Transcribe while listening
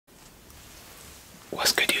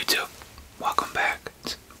YouTube, welcome back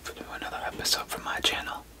to another episode from my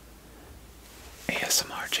channel,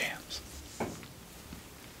 ASMR Jams.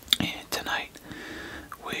 And tonight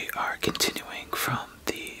we are continuing from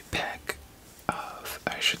the pack of,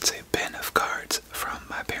 I should say, bin of cards from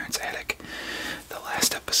my parents' attic. The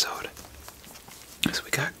last episode, as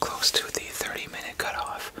we got close to the 30-minute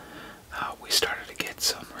cutoff, we started to get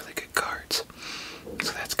some really good cards.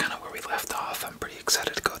 So that's kind of where we left off. I'm pretty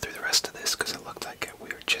excited to go through the rest of this because it looked like we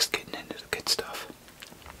were just getting into the good stuff.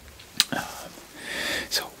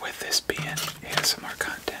 So with this being ASMR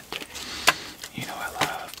content, you know I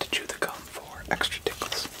love to chew the gum for extra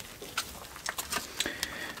tickles.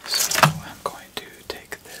 So I'm going to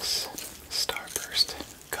take this Starburst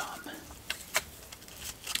gum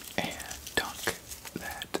and dunk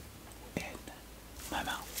that in my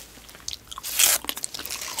mouth.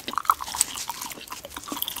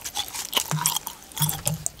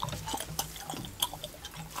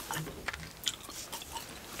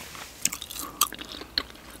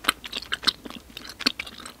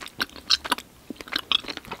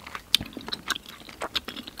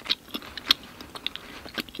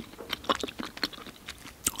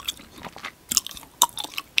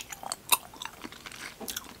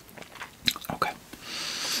 Okay,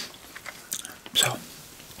 so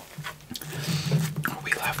where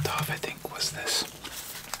we left off, I think, was this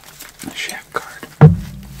Shaq card,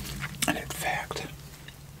 and in fact,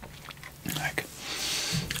 like,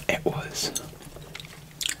 it was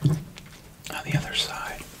on the other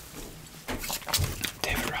side,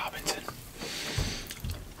 David Robinson,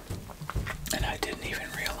 and I didn't even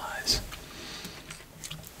realize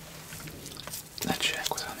that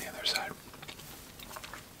Shaq was on the other side.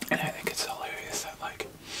 And I think it's hilarious that, like,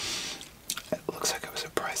 it looks like it was a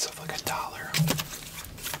price of like $1.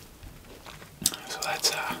 So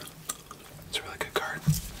that's it's a really good card.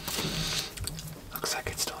 Looks like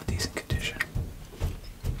it's still in decent condition.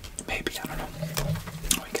 Maybe, I don't know.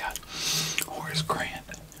 We got Horace Grant,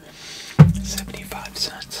 75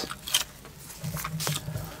 cents.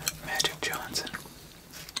 Magic Johnson.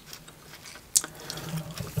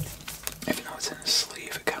 Even though it's in a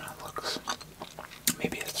sleeve, it kind of looks,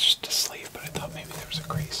 maybe it's just a sleeve, but I thought maybe there was a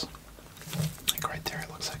crease. Like right there, it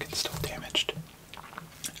looks like it's still damaged.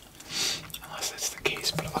 Unless it's the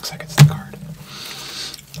case, but it looks like it's the card.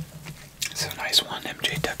 It's a nice one,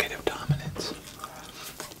 MJ Decade of Dominance.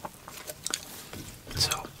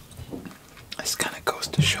 So, this kind of goes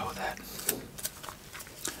to show that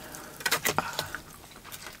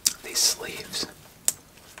these sleeves,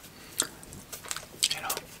 you know,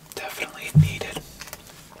 definitely needed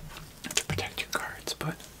to protect your cards,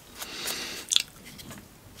 but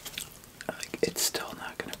like, it's still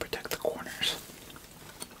not going to protect the corners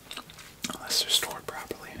unless they're stored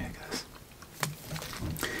properly, I guess.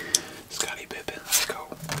 Scottie Pippen, let's go.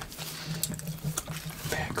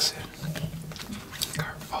 Paxson.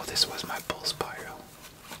 Oh, this was my Bulls pile.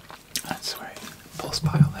 That's right, Bulls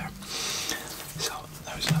pile there. So,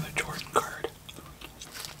 there's another Jordan card.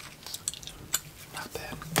 Not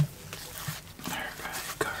bad.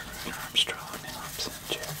 Alright, Carter, Armstrong, Thompson,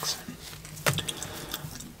 Jackson,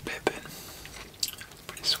 Pippen.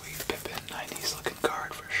 Pretty sweet Pippen, 90s looking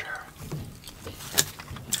card for sure.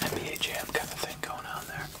 NBA Jam kind of thing going on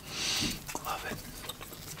there. Love it.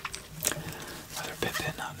 Another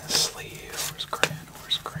Pippen on his sleeve. Where's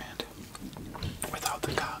Grant? Without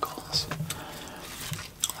the goggles.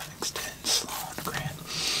 Livingston, Sloan, Grant.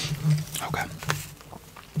 Okay.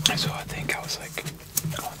 So I think I was like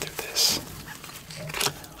going through this.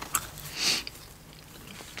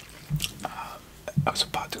 I was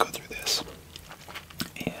about to go through this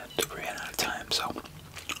and ran out of time, so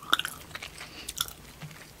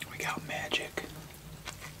we got Magic.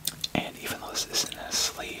 And even though this isn't a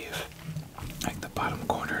sleeve, like, the bottom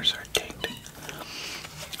corners are dinged.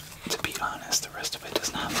 To be honest, the rest of it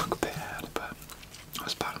does not look bad, but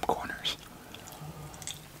those bottom corners,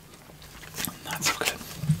 not so good.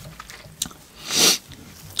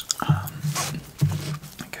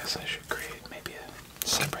 I guess I should create maybe a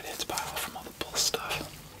separate hits pile from all the Bull stuff.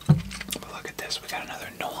 But look at this, we got another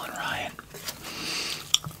Nolan Ryan.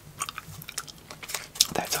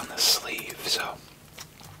 That's on the sleeve, so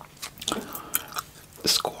the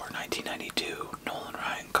Score 1992 Nolan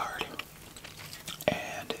Ryan card.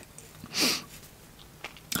 And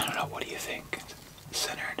I don't know, what do you think?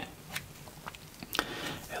 Centered.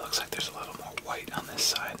 It looks like there's a little more white on this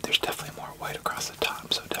side. There's definitely more white across the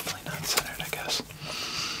top, so definitely not centered, I guess.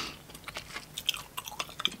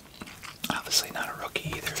 Obviously not a rookie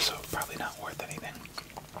either, so probably not worth anything.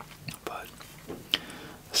 But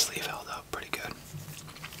the sleeve held up pretty good.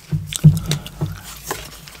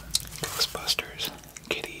 Ghostbusters,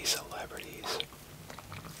 Kitties,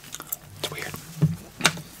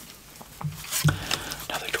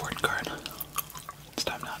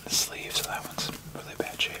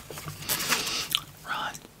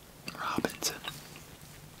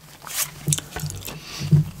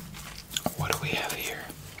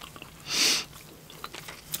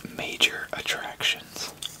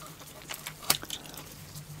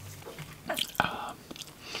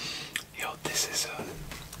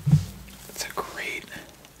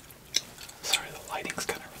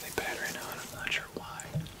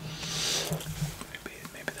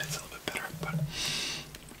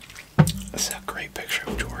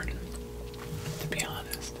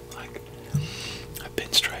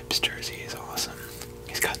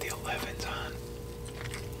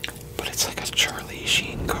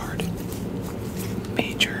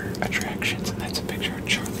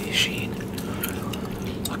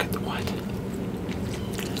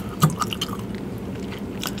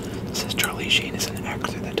 Sheen is an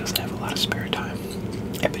actor that doesn't have a lot of spare time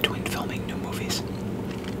in between filming new movies,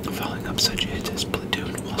 following up such hits as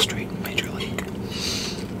Platoon, Wall Street, and Major League.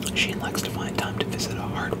 Sheen likes to find time to visit a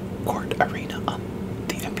hard-court arena on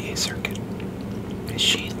the NBA circuit.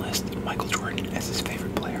 Sheen lists Michael Jordan as his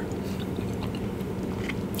favorite player.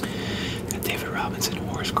 David Robinson,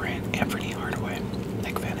 Horace Grant, Anthony Hardaway,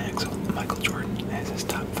 Nick Van Exel, Michael Jordan as his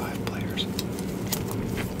top 5 players.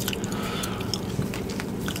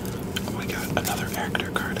 We got another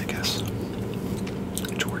actor card, I guess.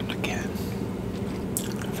 Jordan again.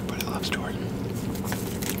 Everybody loves Jordan.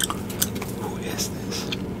 Who is this?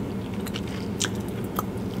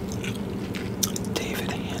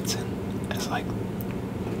 David Hansen as like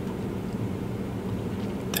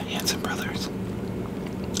the Hansen brothers.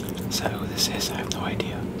 Is that who this is? I have no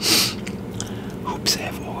idea. Hoops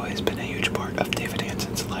have always been a huge part of David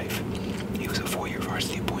Hansen's life. He was a 4-year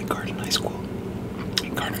varsity point guard in high school. He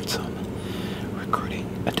garnered some recruiting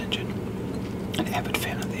attention. An avid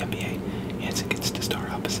fan of the NBA, Hansen gets to star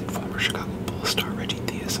opposite former Chicago Bulls star Reggie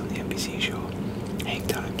Theus on the NBC show Hang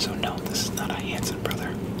Time. So no, this is not a Hansen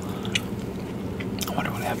brother. I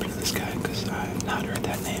wonder what happened to this guy, because I have not heard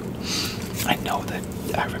that name. I know that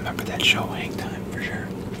I remember that show Hang Time for sure.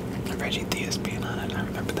 Reggie Theus being on it, I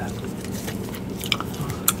remember that.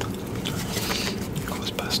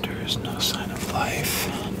 Ghostbusters, No Sign of Life,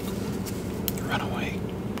 Runaway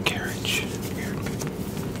Carriage, weird.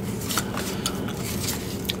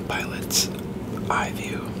 Pilots,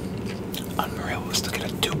 iView, Unreal was to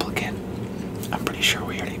get a duplicate. I'm pretty sure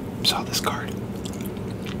we already saw this card.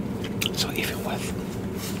 So even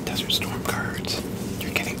with Desert Storm cards,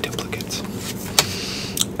 you're getting duplicates.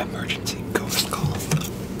 Emergency Ghost Call.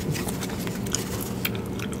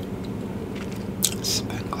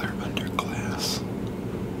 Spengler Underclass.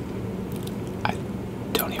 I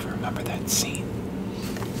don't even remember that scene,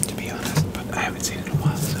 to be honest, but I haven't seen it in a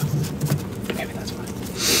while, so maybe that's why.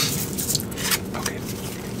 Okay,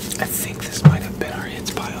 I think this might have been our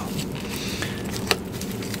hits pile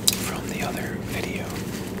from the other video.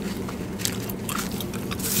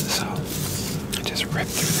 So, I just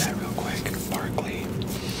ripped through that real quick. Barkley.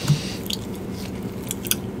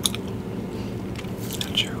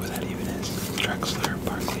 Not sure who that even is. Drexler,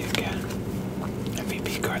 Barkley again.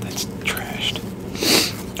 MVP card that's trashed.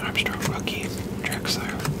 Armstrong rookie.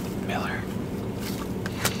 Drexler, Miller,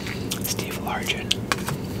 Steve Largent,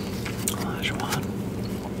 Olajuwon,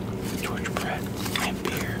 George Brett,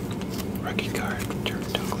 Ampier, rookie card. Dirk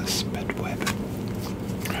Douglas, Bedweb,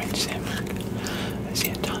 Ryan Sandberg,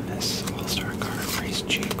 Isaiah Thomas, All-Star card. Reese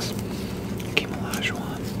Cheeks, Hakeem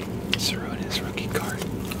Olajuwon, Sarunas, rookie card.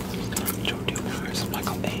 Joe Dumars,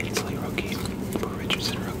 Michael Ainsley, rookie. Bo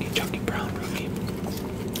Richardson, rookie. Chucky Brown, rookie.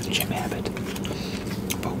 Jim Abbott,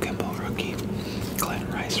 Bo Kimball, rookie. Glenn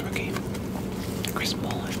Rice, rookie. Chris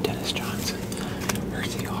Mullin, Dennis Johnson,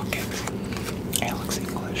 Hersey Hawkins, Alex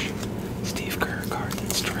English, Steve Kerr card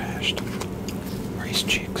that's trashed. Reese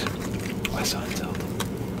Cheeks, Wes Unseld,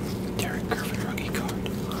 Derek Griffin, rookie card.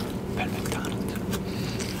 Ben McDonald,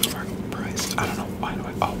 Mark Price. I don't know why do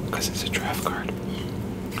I. Oh, because it's a draft card.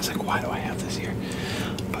 It's like, why do I have this here?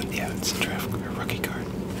 But yeah, it's a draft rookie card.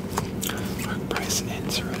 Mark Price and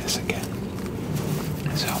Sarunas again.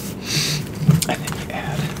 So, and then you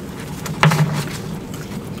add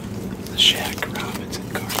the Shaq Robinson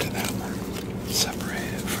card to that one,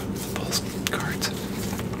 separated from the Bulls cards.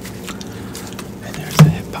 And there's the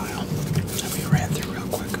hit pile that we ran through real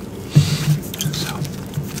quick. So,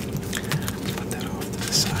 let's put that off to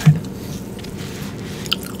the side.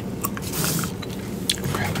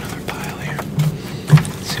 Grab another pile here.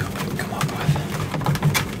 See what we can come up with.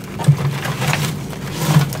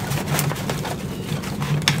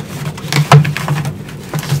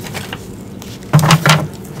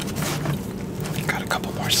 Got a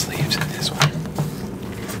couple more sleeves in this one.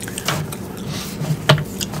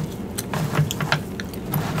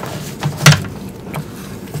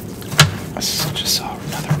 I just saw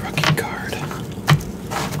another rookie card.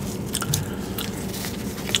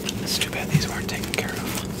 It's too bad these weren't taken care of.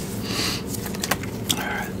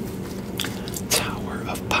 Alright. Tower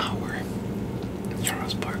of Power.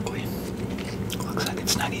 Charles Barkley. Looks like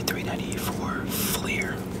it's 93-94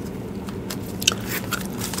 Fleer.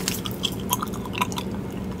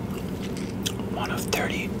 One of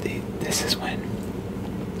 30. This is when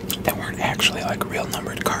they weren't actually like real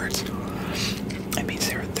numbered cards. It means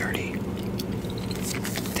there are 30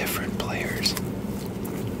 different players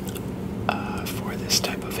for this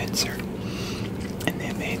type of insert, and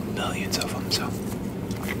they made millions of them, so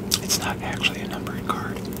it's not actually a numbered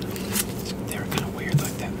card. So they were kind of weird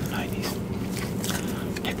like that in the 90s.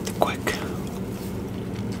 Nick the Quick.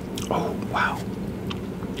 Oh, Wow.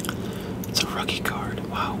 It's a rookie card.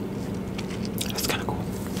 Wow. That's kind of cool.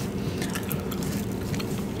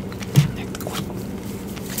 Nick the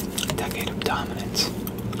Quick. Decade of Dominance.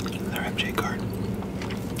 Another MJ card.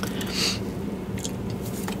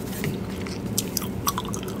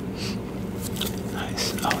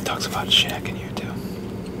 Nice. Oh, it talks about Shaq in here too.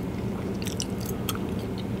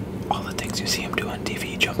 All the things you see him do on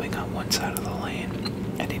TV, jumping on one side of the lane,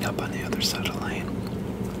 ending up on the other side of the lane.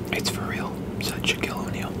 It's for real, said Shaquille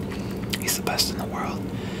O'Neal. He's the best in the world,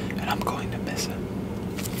 and I'm going to miss it.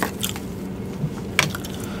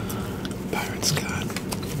 Byron Scott.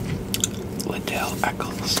 Liddell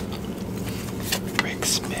Eccles. Rick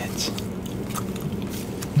Smits.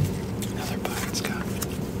 Another Byron Scott.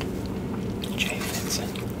 Jay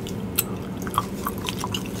Vincent.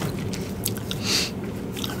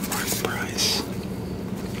 Mark Price.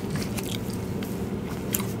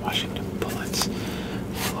 Washington Bullets.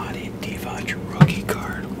 Vlade Divac rookie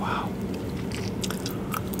card. Wow.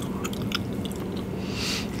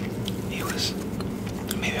 He was,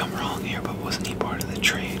 maybe I'm wrong here, but wasn't he part of the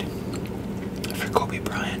trade for Kobe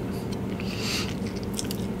Bryant?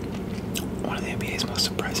 One of the NBA's most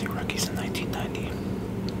surprising rookies in 1990.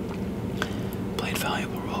 Played a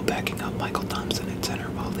valuable role backing up Michael Thompson at center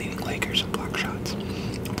while leading Lakers in block shots.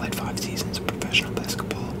 Played 5 seasons of professional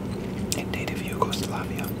basketball in native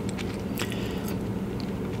Yugoslavia.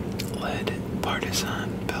 Led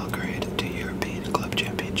Partizan Belgrade to European Club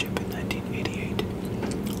Championship in 1988.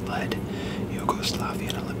 Led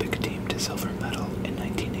Yugoslavian Olympic team to silver medal in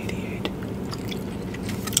 1988.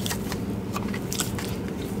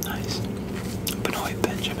 Nice. Benoit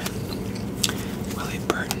Benjamin. Willie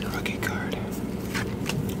Burton rookie card.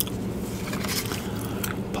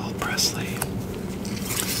 Paul Presley.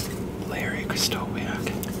 Larry Krystkowiak.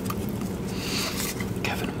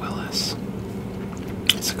 Kevin Willis.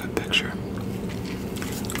 It's a good picture.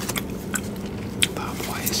 Bob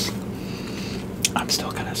Weiss. I'm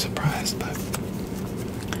still kind of surprised, but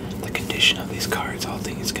the condition of these cards, all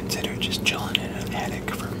things considered, just chilling in an attic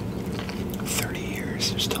for 30 years,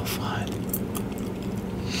 they're still fine.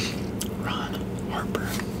 Ron Harper.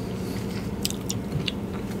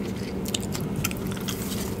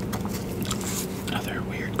 Another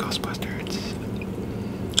weird Ghostbusters.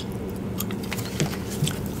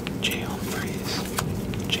 Jay Humphries.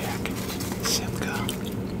 Jack Simka.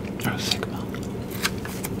 Or Sigma.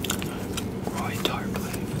 Roy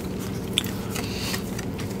Tarpley.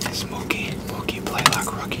 Mookie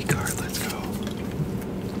Blaylock rookie card. Let's go.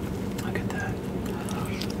 Look at that.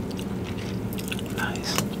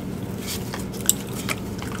 Nice.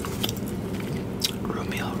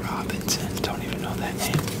 Rumeal Robinson. Don't even know that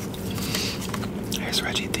name. Here's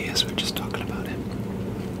Reggie Theus. We're just talking about him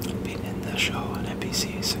being in the show on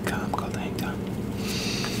NBC sitcom called Hangtime.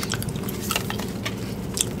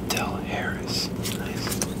 Del Harris.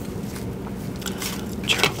 Nice.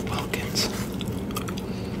 Gerald Wilkins.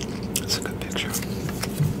 That's a good picture.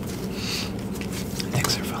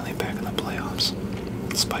 Knicks are finally back in the playoffs.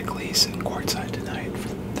 Spike Lee sitting courtside tonight for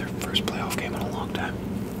their first playoff game in a long time.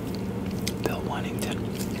 Bill Wennington.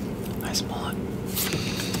 Nice mullet.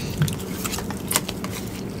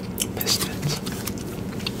 Pistons.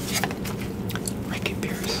 Ricky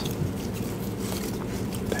Pierce.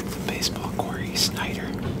 Back to baseball. Corey Snyder.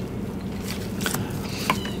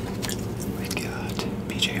 We got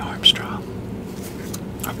BJ Armstrong.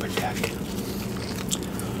 Upper Deck.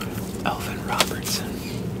 Elvin Robertson.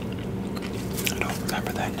 I don't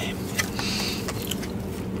remember that name.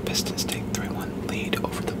 Pistons take 3-1 lead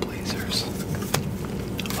over the Blazers.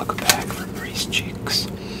 Look back for Maurice Cheeks.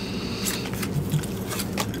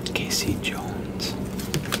 Casey Jones.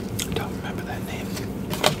 Don't remember that name.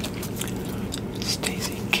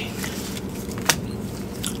 Stacey King.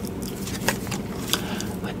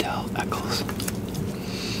 Liddell Eccles.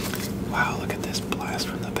 Wow, look at this blast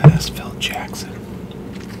from the past. Phil Jackson.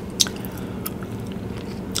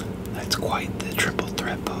 That's quite the triple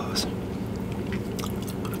threat pose.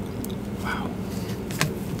 Wow.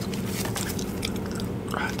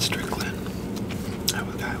 Rod Strickland.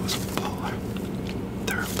 That guy was a baller.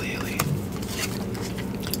 Thurl Bailey.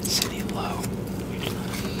 Sidney Lowe.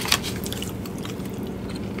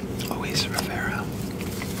 Luis Rivera.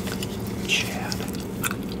 Chad.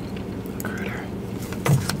 Magruder.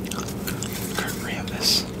 Kurt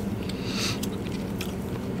Rambis.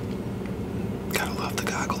 Gotta love the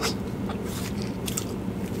goggles.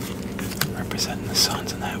 Representing the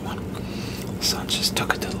Suns in that one. The Suns just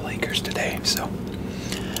took it to the Lakers today, so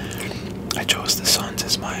I chose the Suns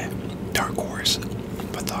as my dark horse,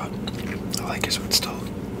 but thought the Lakers would still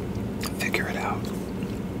figure it out.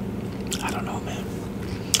 I don't know, man.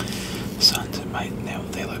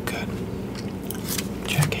 They look good.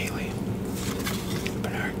 Jack Haley,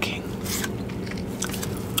 Bernard King,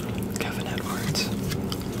 Kevin Edwards,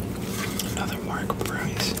 another Mark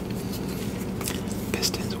Price.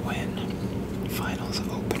 Pistons win. Finals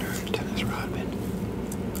opener, Dennis Rodman.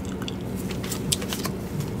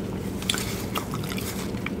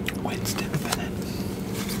 Winston Bennett.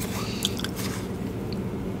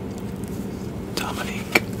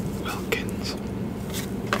 Dominique Wilkins.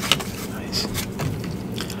 Nice.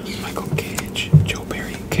 Michael Cage, Joe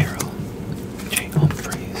Barry Carroll, Jay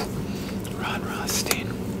Humphries, Ron Rothstein,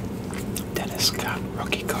 Dennis Scott,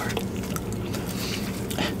 rookie card,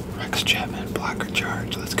 Rex Chapman, blocker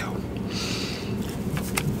charge, let's go.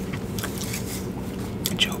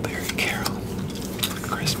 Joe Barry Carroll,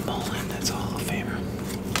 Chris Mullin, that's a Hall of Famer.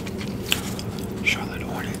 Charlotte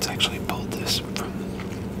Hornets, actually pulled this from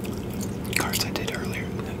cards I did earlier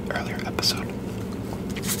episode.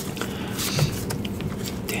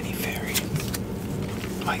 Danny Ferry,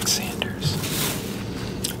 Mike Sanders.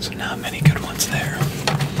 So not many good ones there.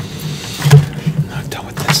 Not done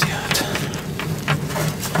with this yet.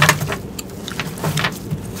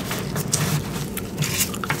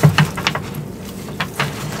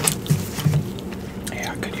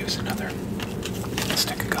 Yeah, I could use another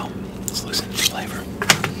stick of gum. Let's loosen the flavor.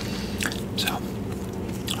 So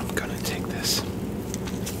I'm gonna take this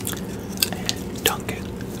and dunk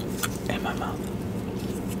it in my mouth.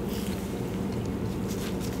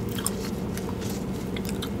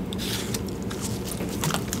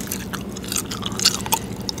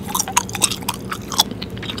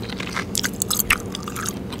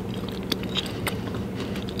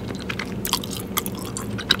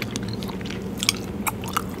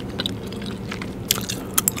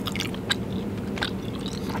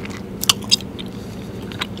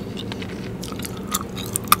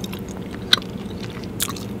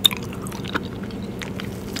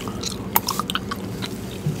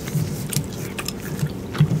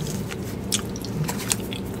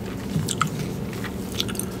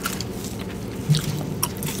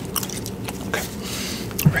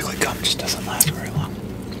 Wrigley gum just doesn't last very long.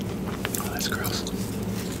 Oh, that's gross.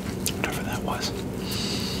 Whatever that was.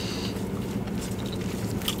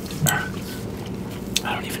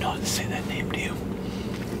 I don't even know how to say that name, do you?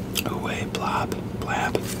 Uwe, Blab,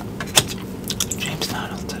 James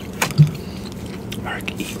Donaldson,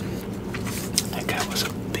 Mark Eaton. That guy was a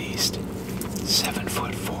beast.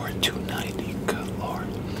 7'4", 290. Good lord.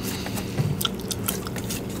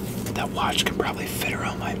 That watch could probably fit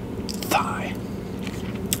around my thigh.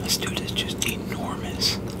 This dude is just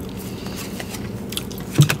enormous.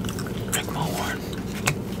 Rick Mulhorn.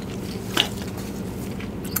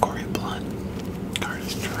 Corey Blunt. Card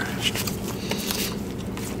is trashed.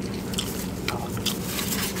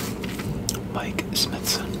 Mike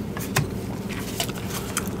Smithson.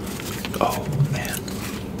 Oh man.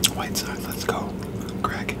 White Sox, let's go.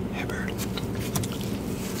 Greg Hibbert.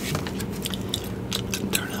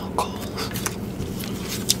 Darnell Coles.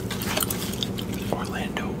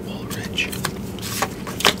 Orlando Woolridge.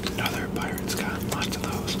 Another Byron Scott, lots of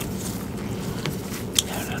those.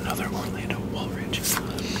 And another Orlando Woolridge.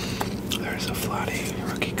 There's a Flotty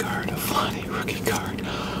rookie card,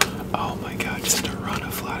 Oh my god, just a run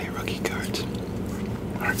of Flotty rookie cards.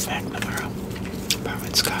 Art McNamara,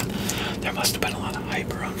 Byron Scott. There must have been a lot of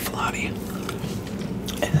hype around Flotty.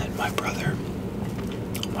 And then my brother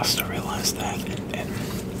must have realized that and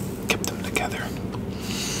kept them together.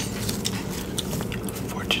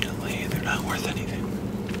 Unfortunately, they're not worth anything.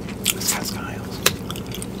 Scott Skiles.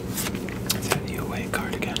 Is that a UA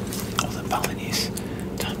card again? Oh, the Balinese.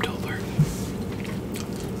 Tom Dolberg.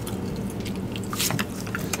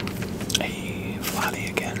 Hey, Flotty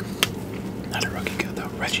again. Not a rookie card though.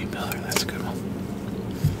 Reggie Miller, that's a good one.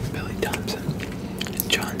 Billy Thompson.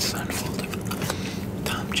 John Sunfold.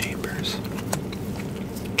 Tom Chambers.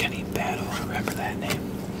 Kenny Battle, remember that name.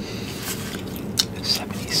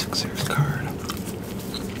 76ers card.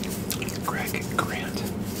 Greg Grant.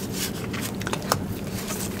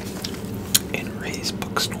 In Ray's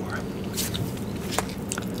Bookstore.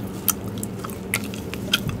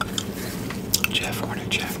 Jeff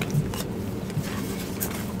Hornacek.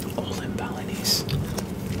 Olin Balinese.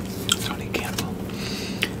 Tony Campbell.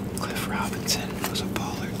 Cliff Robinson was a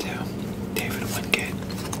baller too. David Wingate.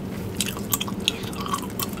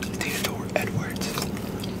 Theodore Edwards.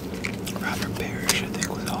 Robert Parrish, I think,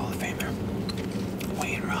 was a Hall of Famer.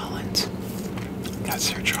 Wayne Rollins. Got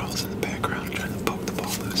Sir Charles in the background trying to poke the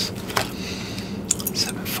ball loose.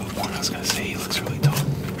 7'1", I was going to say he looks really tall.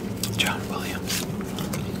 John Williams.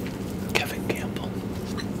 Kevin Campbell.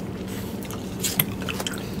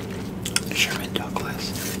 Sherman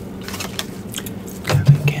Douglas.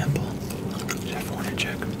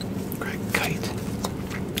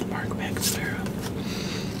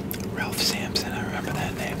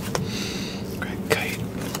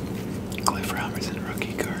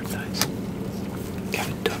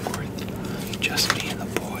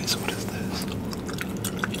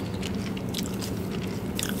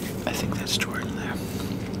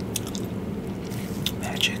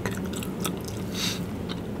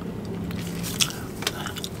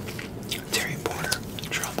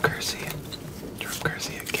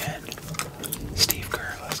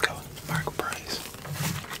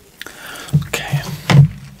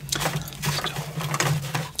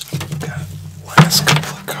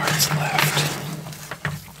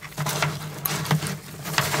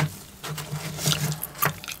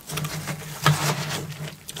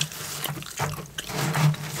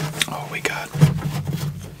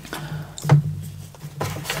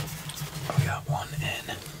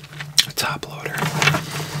 in a top loader.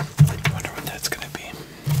 Wonder what that's gonna be.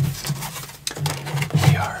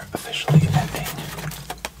 We are officially ending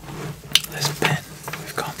this pen.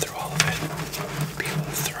 We've gone through all of it. Be able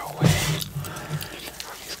to throw away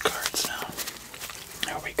these cards now.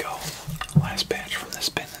 There we go. Last batch from this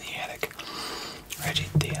pen in the attic. Reggie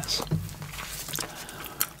Diaz.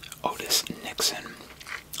 Otis Nixon.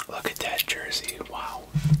 Look at that jersey. Wow.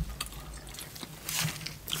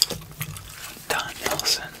 Don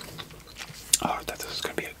Nelson. Oh, I thought this was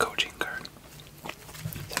going to be a coaching card.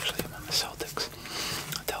 It's actually him on the Celtics.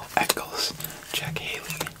 Adele Eccles. Jack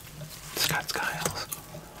Haley. Scott Skiles.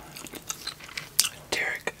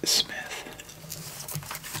 Derek Smith.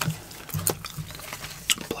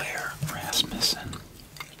 Blair Rasmussen.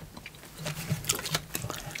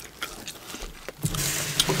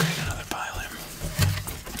 Okay, another pile in.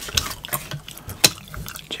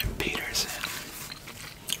 Jim Peterson.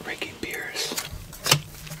 Ricky Pierce.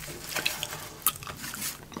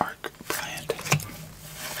 Mark Bryant.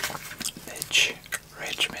 Mitch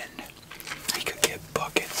Richmond. He could get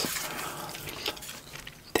buckets.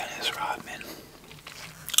 Dennis Rodman.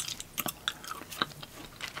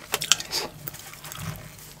 Nice.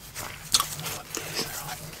 Flip these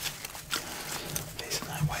through. Facing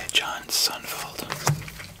that way. John Sunfeld.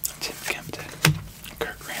 Tim Kempton.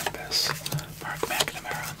 Kurt Rampus. Mark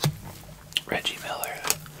McNamara. Reggie Miller.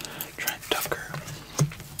 Trent Tucker.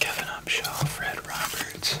 Kevin Upshaw. Fred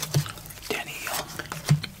Roberts. Danny Young.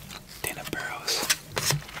 Dana Barrows.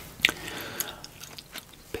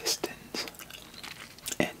 Pistons.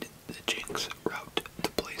 And the Jinx route the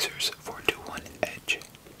Blazers 4-2-1 edge.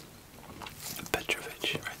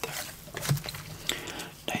 Petrovic right there.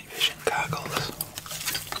 Night vision goggles.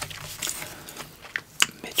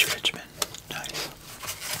 Mitch Richmond. Nice.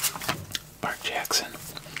 Mark Jackson.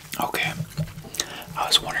 Okay. I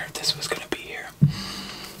was wondering if this was going to be here.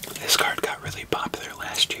 This card got really popular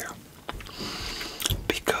last year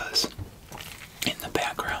because in the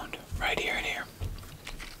background, right here and here,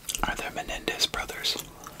 are the Menendez brothers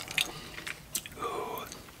who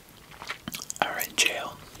are in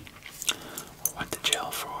jail. Went to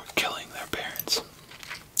jail for killing their parents.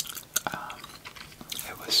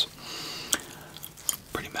 It was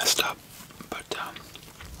pretty messed up, but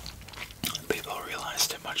people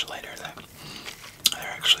realized it much later that they're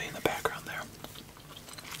actually in the background there.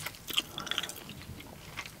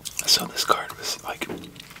 So this card was like,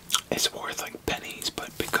 it's worth like pennies,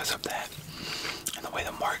 but because of that and the way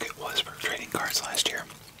the market was for trading cards last year,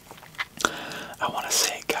 I want to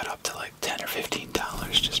say it got up to like $10 or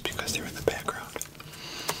 $15 just because they were in the background.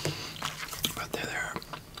 But they're there.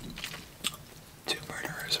 Two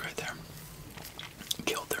murderers right there.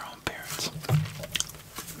 Killed their own parents.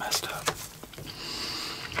 Messed up.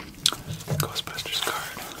 Ghostbusters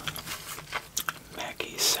card.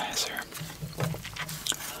 Mackie Sasser.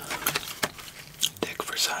 Dick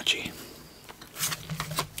Versace.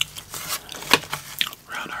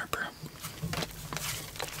 Ron Harper.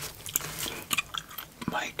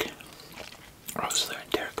 Mike Rosler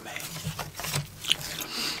and Derek May.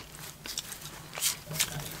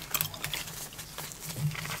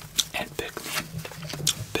 And Pickney.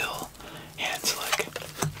 Bill Hanslick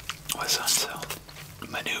was on sale.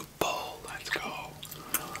 Manute Bol. Let's go.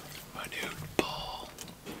 Manute Bol.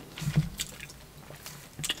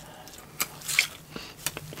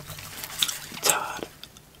 Todd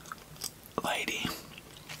Lady.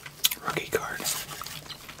 Rookie card.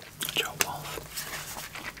 Joe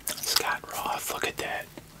Wolf. Scott Roth. Look at that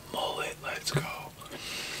mullet. Let's go.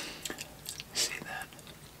 See that?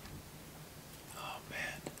 Oh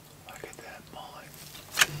man. Look at that mullet.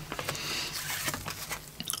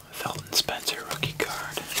 Felton Spencer rookie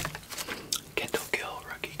card. Kendall Gill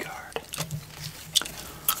rookie card.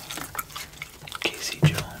 Casey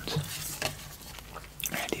Jones.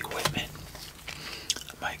 Randy Whitman.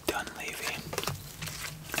 Mike Dunleavy.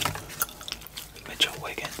 Mitchell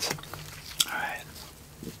Wiggins. Alright.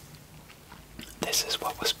 This is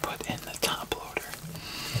what was put in the top loader.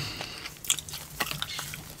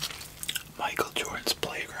 Michael Jordan's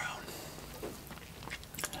Playground.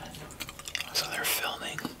 So they're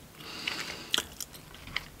filming.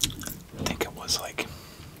 I think it was like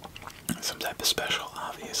some type of special,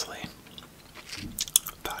 obviously,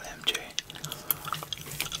 about MJ.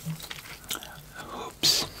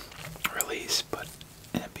 Hoops release, but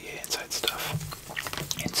NBA inside stuff.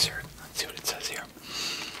 Insert. Let's see what it says here.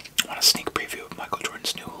 I want a sneak preview of Michael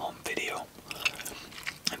Jordan's new home video.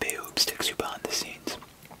 NBA Hoops takes you behind the scenes.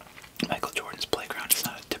 Michael Jordan's Playground is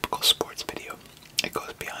not a typical sports video. It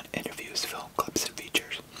goes beyond interviews, film clips, and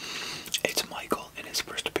features. It's Michael in his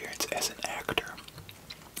first appearance as an actor.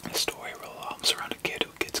 The story revolves around a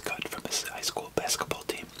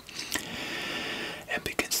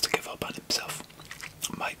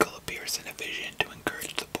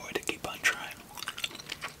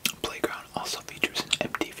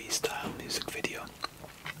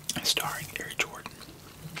starring Air Jordan.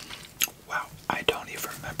 Wow, I don't even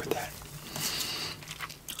remember that.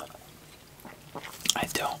 I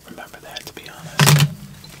don't remember that, to be honest.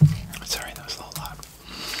 Sorry, that was a little loud.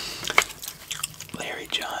 Larry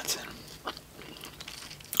Johnson.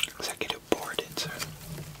 Executive board insert.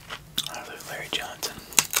 Larry Johnson.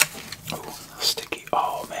 Oh, sticky.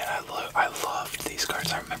 Oh man, I loved these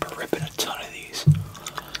cards. I remember ripping a ton of these.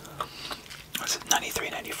 Was it 93,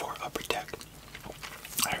 94 Upper Deck?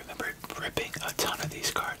 I remember ripping a ton of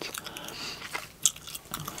these cards.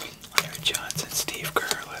 Larry Johnson, Steve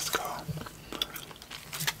Kerr, let's go.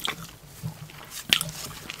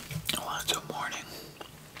 Alonzo Mourning.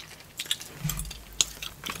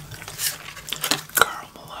 Karl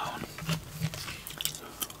Malone.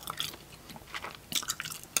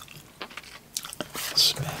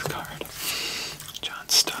 Smith card. John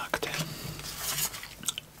Stockton.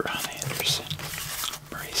 Ron Anderson.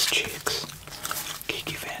 Maurice Cheeks.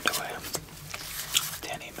 Kiki Vandeweghe.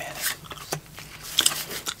 Danny Manning.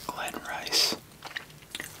 Glenn Rice.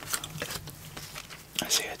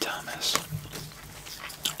 Isaiah Thomas.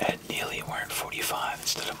 Ed Neely wearing 45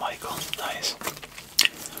 instead of Michael. Nice.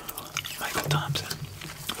 Michael Thompson.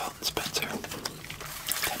 Felton Spencer.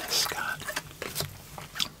 Dennis Scott.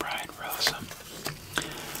 Brian Rosa.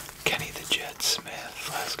 Kenny the Jet Smith.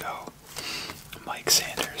 Let's go. Mike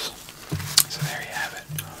Sanders. So there you have it.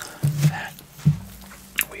 That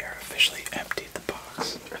we are officially emptied the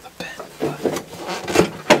box or the bin.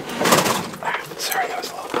 Sorry, that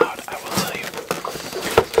was a little loud. I will tell you.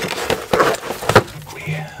 We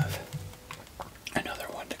have another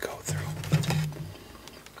one to go through,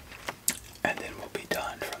 and then we'll be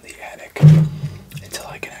done from the attic until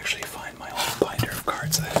I can actually find my own binder of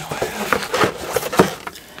cards that I know I have.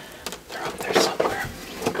 They're up there somewhere.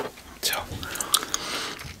 So,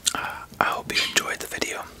 I hope you enjoyed the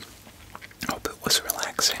video. I hope it was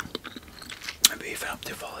relaxing. Maybe even helped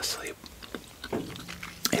you fall asleep.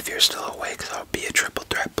 If you're still awake, so be a triple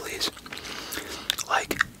threat, please.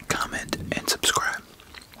 Like, comment, and subscribe.